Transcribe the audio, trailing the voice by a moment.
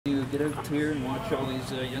You get out here and watch all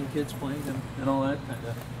these young kids playing and all that kind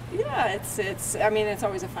of. Yeah, it's. I mean, it's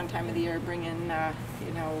always a fun time of the year. Bring in,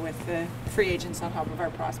 with the free agents on top of our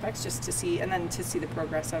prospects, just to see, and then to see the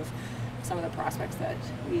progress of some of the prospects that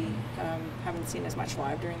we haven't seen as much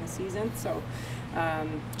live during the season. So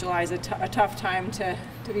July is a tough time to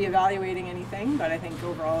be evaluating anything, but I think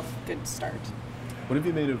overall, good start. What have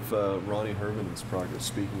you made of Ronnie Herman's progress?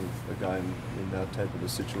 Speaking of a guy in that type of a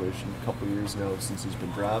situation, a couple of years now since he's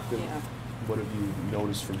been drafted. Yeah. What have you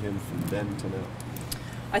noticed from him from then to now?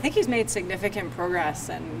 I think he's made significant progress,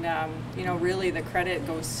 and really the credit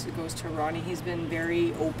goes to Ronnie. He's been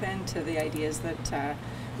very open to the ideas that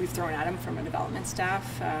we've thrown at him from a development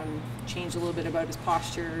staff. Changed a little bit about his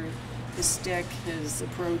posture, his stick, his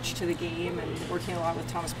approach to the game, and working a lot with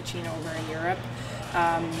Thomas Pacino over in Europe.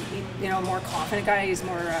 A more confident guy. He's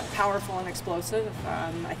more powerful and explosive.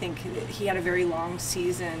 I think he had a very long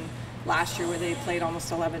season last year where they played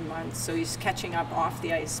almost 11 months, so he's catching up off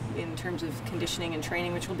the ice in terms of conditioning and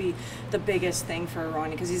training, which will be the biggest thing for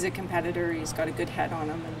Ronnie because he's a competitor. He's got a good head on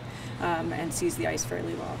him and sees the ice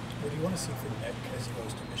fairly well. What do you want to see from Nick as he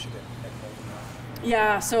goes to Michigan?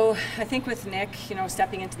 Yeah, so I think with Nick,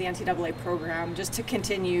 stepping into the NCAA program, just to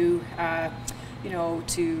continue,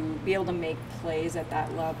 to be able to make plays at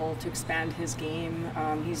that level, to expand his game.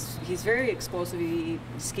 He's very explosive. He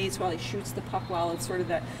skates well. He shoots the puck well. It's sort of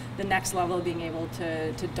the next level of being able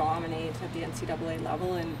to dominate at the NCAA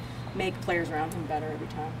level and make players around him better every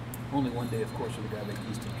time. Only one day, of course, with a guy like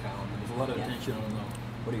Easton Cowan. There's a lot of attention on him.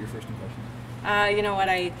 What are your first impressions? You know what,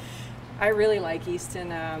 I really like Easton.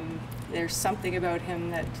 There's something about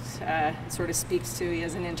him that sort of speaks to, he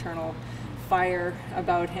has an internal fire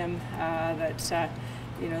about him that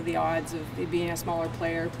the odds of being a smaller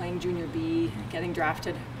player, playing junior B, getting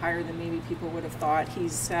drafted higher than maybe people would have thought.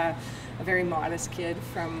 He's a very modest kid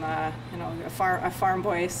from a farm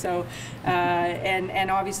boy, so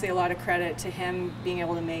and obviously a lot of credit to him being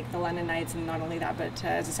able to make the London Knights, and not only that, but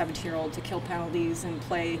as a 17-year-old to kill penalties and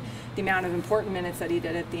play the amount of important minutes that he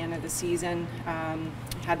did at the end of the season.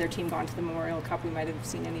 Had their team gone to the Memorial Cup, we might have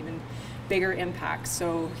seen an even bigger impact.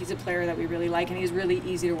 So he's a player that we really like, and he's really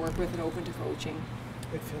easy to work with and open to coaching.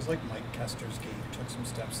 It feels like Mike Kester's game took some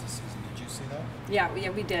steps this season. Did you see that?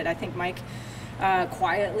 Yeah, we did. I think Mike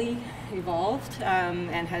quietly evolved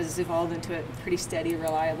and has evolved into a pretty steady,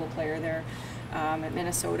 reliable player there at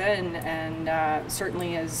Minnesota, and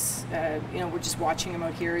certainly as we're just watching him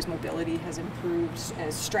out here, his mobility has improved,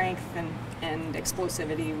 his strength and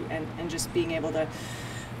explosivity, and just being able to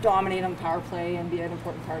dominate on the power play and be an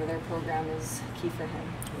important part of their program is key for him.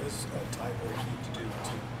 What is Ty very key to do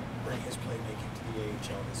to bring his playmaking to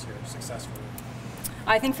the AHL this year successfully?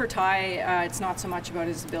 I think for Ty, it's not so much about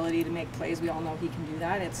his ability to make plays. We all know he can do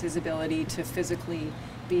that. It's his ability to physically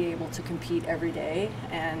be able to compete every day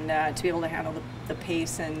and to be able to handle the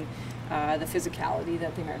pace and the physicality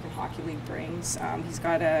that the American Hockey League brings. He's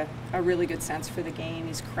got a really good sense for the game.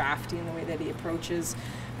 He's crafty in the way that he approaches.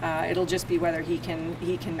 It'll just be whether he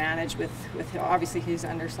can manage with obviously he's an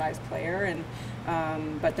undersized player, and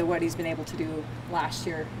but what he's been able to do last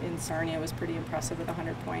year in Sarnia was pretty impressive with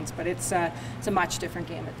 100 points. But it's a much different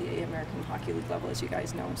game at the American Hockey League level, as you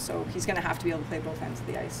guys know. So he's going to have to be able to play both ends of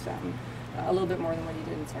the ice a little bit more than what he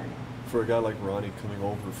did in Sarnia. For a guy like Ronnie coming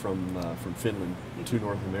over from Finland to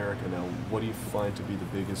North America now, what do you find to be the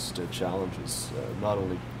biggest challenges, not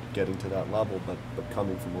only getting to that level, but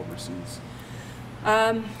coming from overseas?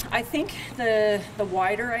 I think the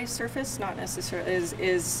wider ice surface, not necessarily,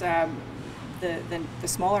 is the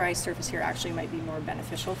smaller ice surface here actually might be more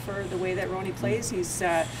beneficial for the way that Ronnie plays. He's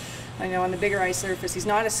on the bigger ice surface, he's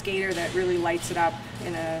not a skater that really lights it up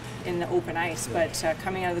in the open ice, but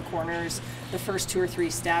coming out of the corners, the first 2 or 3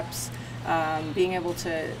 steps, being able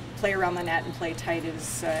to play around the net and play tight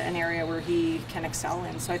is an area where he can excel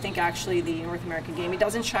in. So I think actually the North American game, he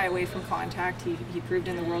doesn't shy away from contact. He proved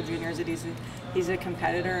in the World Juniors that he's a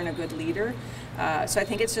competitor and a good leader. So I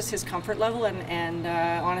think it's just his comfort level, and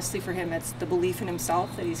honestly for him it's the belief in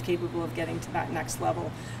himself that he's capable of getting to that next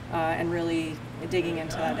level and really digging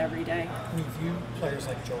into that every day. When you view players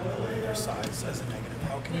like Joe Miller, their size as a negative,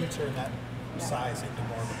 how can you turn that size into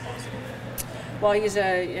more of a positive? Well,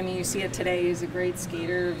 you see it today, he's a great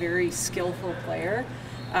skater, very skillful player.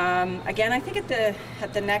 Again, I think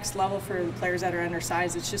at the next level for the players that are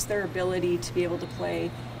undersized, it's just their ability to be able to play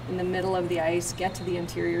in the middle of the ice, get to the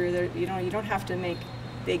interior. You don't have to make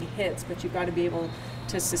big hits, but you've got to be able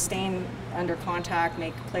to sustain under contact,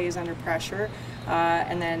 make plays under pressure,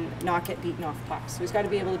 and then not get beaten off pucks. So he's got to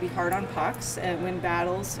be able to be hard on pucks and win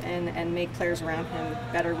battles and make players around him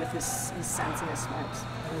better with his sense and his smarts.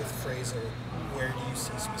 With Fraser, where do you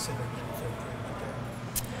see specifically for improvement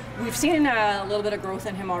there? We've seen a little bit of growth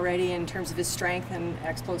in him already in terms of his strength and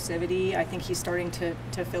explosivity. I think he's starting to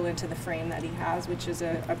fill into the frame that he has, which is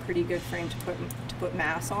a pretty good frame to put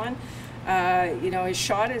mass on. You know, his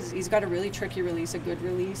shot he's got a really tricky release, a good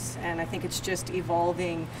release, and I think it's just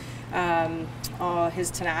evolving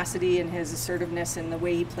his tenacity and his assertiveness and the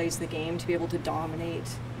way he plays the game to be able to dominate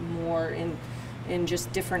more in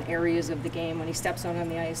just different areas of the game. When he steps out on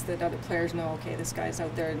the ice, that other players know, okay, this guy's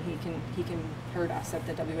out there and he can hurt us at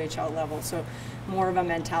the WHL level. So more of a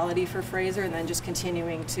mentality for Fraser, and then just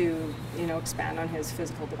continuing to, you know, expand on his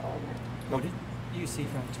physical development. What did you see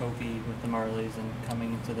from Topi with the Marlies and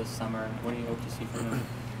coming into this summer, and what do you hope to see from him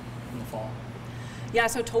in the fall? Yeah,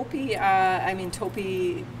 so Topi, I mean,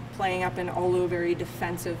 Topi playing up in Oulu, a very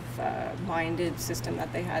defensive-minded system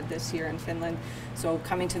that they had this year in Finland. So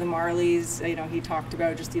coming to the Marlies, you know, he talked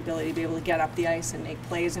about just the ability to be able to get up the ice and make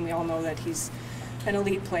plays, and we all know that he's an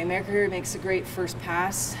elite playmaker. He makes a great first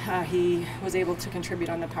pass. He was able to contribute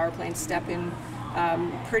on the power play and step in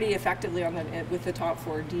pretty effectively with the top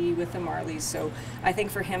 4D with the Marlies. So I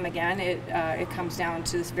think for him, again, it comes down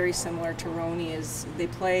to this very similar to Roni, is they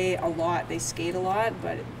play a lot, they skate a lot,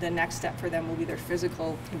 but the next step for them will be their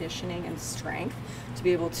physical conditioning and strength to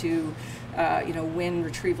be able to you know, win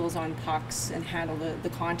retrievals on pucks and handle the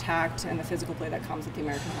contact and the physical play that comes at the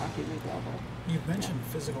American Hockey League level. You've mentioned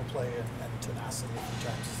physical play and tenacity a few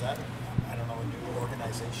times. Is that, I don't know, a new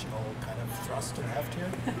organizational kind of thrust and heft here?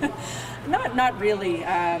 Not really.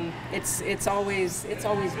 It's always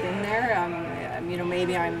been there. You know,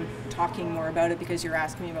 maybe I'm talking more about it because you're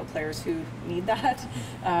asking me about players who need that.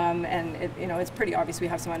 And you know, it's pretty obvious we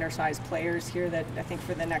have some undersized players here that I think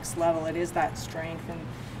for the next level it is that strength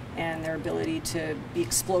and their ability to be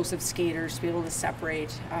explosive skaters, to be able to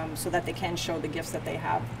separate so that they can show the gifts that they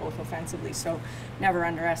have both offensively. So never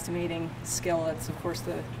underestimating skill. That's of course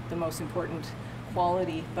the most important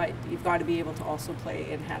quality, but you've got to be able to also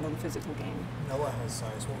play and handle the physical game. Noah has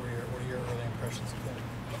size. What are your early impressions of him?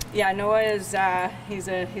 Yeah, Noah is he's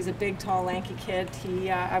a big, tall, lanky kid.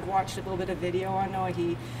 I've watched a little bit of video on Noah.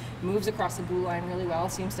 He moves across the blue line really well.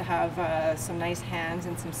 Seems to have some nice hands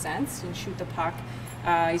and some sense and shoot the puck.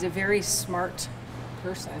 He's a very smart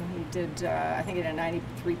person. He did, I think, he had a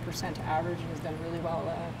 93% average and has done really well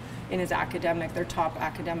in his academic. Their top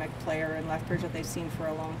academic player in Lethbridge that they've seen for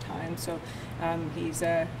a long time. So he's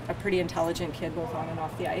a pretty intelligent kid both on and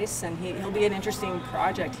off the ice, and he'll be an interesting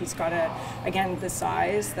project. He's got again, the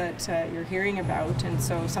size that you're hearing about, and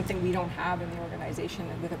so something we don't have in the organization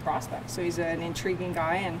with a prospect. So he's an intriguing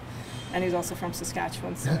guy, and he's also from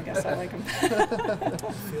Saskatchewan, so I guess I like him. It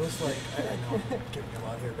feels like, I know I'm giving you a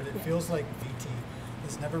lot here, but it feels like VT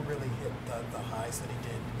has never really hit the highs that he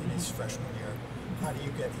did in his freshman year. How do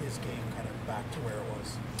you get his game kind of back to where it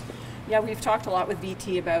was? Yeah, we've talked a lot with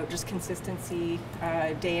VT about just consistency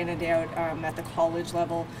day in and day out at the college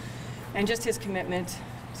level, and just his commitment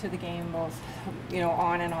to the game, both, you know,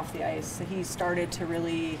 on and off the ice. He started to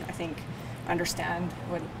really, I think, understand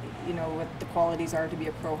what the qualities are to be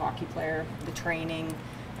a pro hockey player, the training,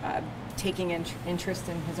 taking interest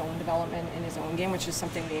in his own development in his own game, which is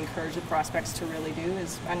something we encourage the prospects to really do,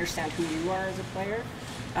 is understand who you are as a player.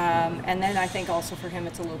 And then I think also for him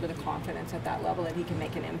it's a little bit of confidence at that level that he can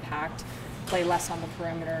make an impact, play less on the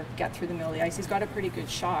perimeter, get through the middle of the ice. He's got a pretty good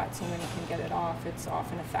shot, so when he can get it off, it's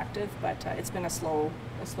often effective, but it's been a slow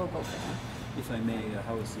go for him. If I may,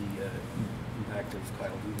 how has the impact of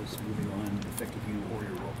Kyle Dubas moving on affected you or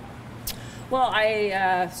your role?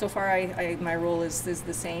 Well, so far my role is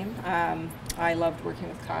the same. I loved working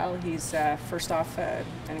with Kyle. He's first off an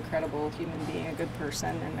incredible human being, a good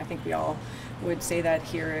person, and I think we all would say that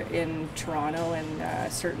here in Toronto,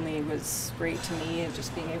 and certainly was great to me,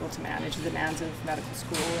 just being able to manage the demands of medical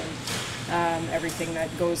school and everything that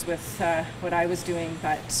goes with what I was doing.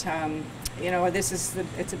 But you know, it's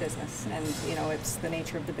a business, and you know, it's the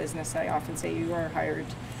nature of the business. I often say you are hired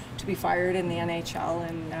to be fired in the NHL,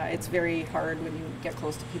 and it's very hard when you get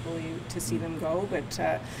close to people to see them go.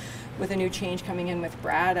 But with a new change coming in with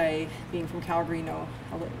Brad, I, being from Calgary,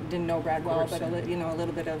 didn't know Brad well, but a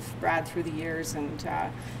little bit of Brad through the years, and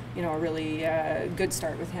you know, a really good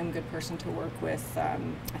start with him, good person to work with.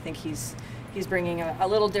 I think he's bringing a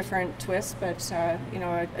little different twist, but you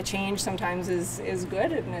know, a change sometimes is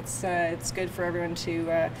good, and it's good for everyone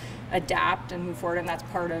to adapt and move forward, and that's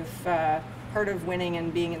part of winning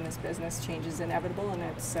and being in this business. Change is inevitable, and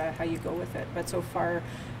it's how you go with it. But so far,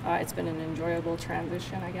 it's been an enjoyable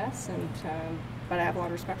transition, I guess, and but I have a lot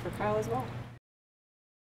of respect for Kyle as well.